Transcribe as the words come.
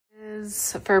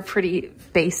is for a pretty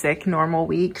basic normal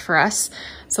week for us.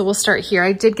 So we'll start here.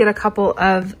 I did get a couple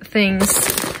of things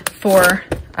for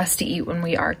us to eat when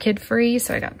we are kid-free.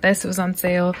 So I got this, it was on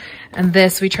sale. And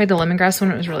this, we tried the lemongrass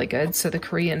one, it was really good. So the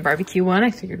Korean barbecue one,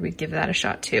 I figured we'd give that a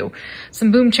shot too.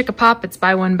 Some Boom Chicka Pop, it's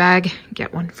buy one bag,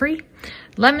 get one free.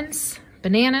 Lemons,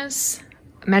 bananas,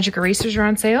 magic erasers are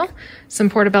on sale. Some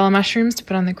portobello mushrooms to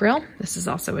put on the grill. This is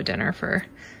also a dinner for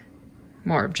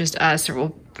more of just us, or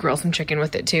we'll grill some chicken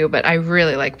with it too, but I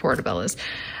really like portobellos.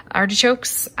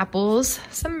 Artichokes, apples,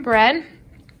 some bread.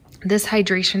 This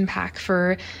hydration pack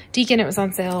for Deacon, it was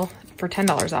on sale for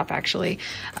 $10 off actually.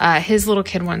 His little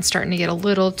kid one's starting to get a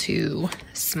little too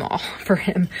small for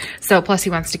him. So plus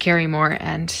he wants to carry more,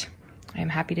 and I am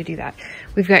happy to do that.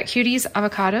 We've got Cuties,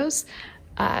 avocados,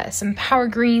 some Power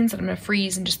Greens that I'm gonna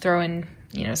freeze and just throw in,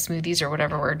 you know, smoothies or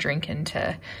whatever we're drinking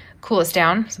to cool us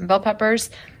down. Some bell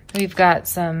peppers. We've got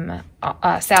some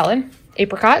salad,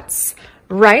 apricots,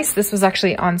 rice. This was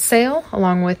actually on sale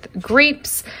along with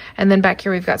grapes. And then back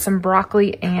here, we've got some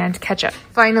broccoli and ketchup.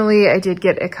 Finally, I did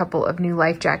get a couple of new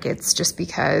life jackets just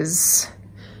because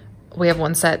we have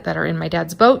one set that are in my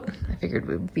dad's boat. I figured it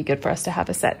would be good for us to have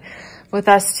a set with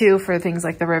us too for things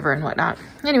like the river and whatnot.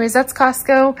 Anyways, that's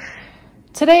Costco.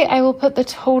 Today, I will put the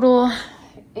total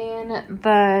in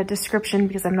the description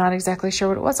because I'm not exactly sure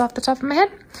what it was off the top of my head.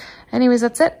 Anyways,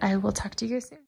 that's it. I will talk to you guys soon.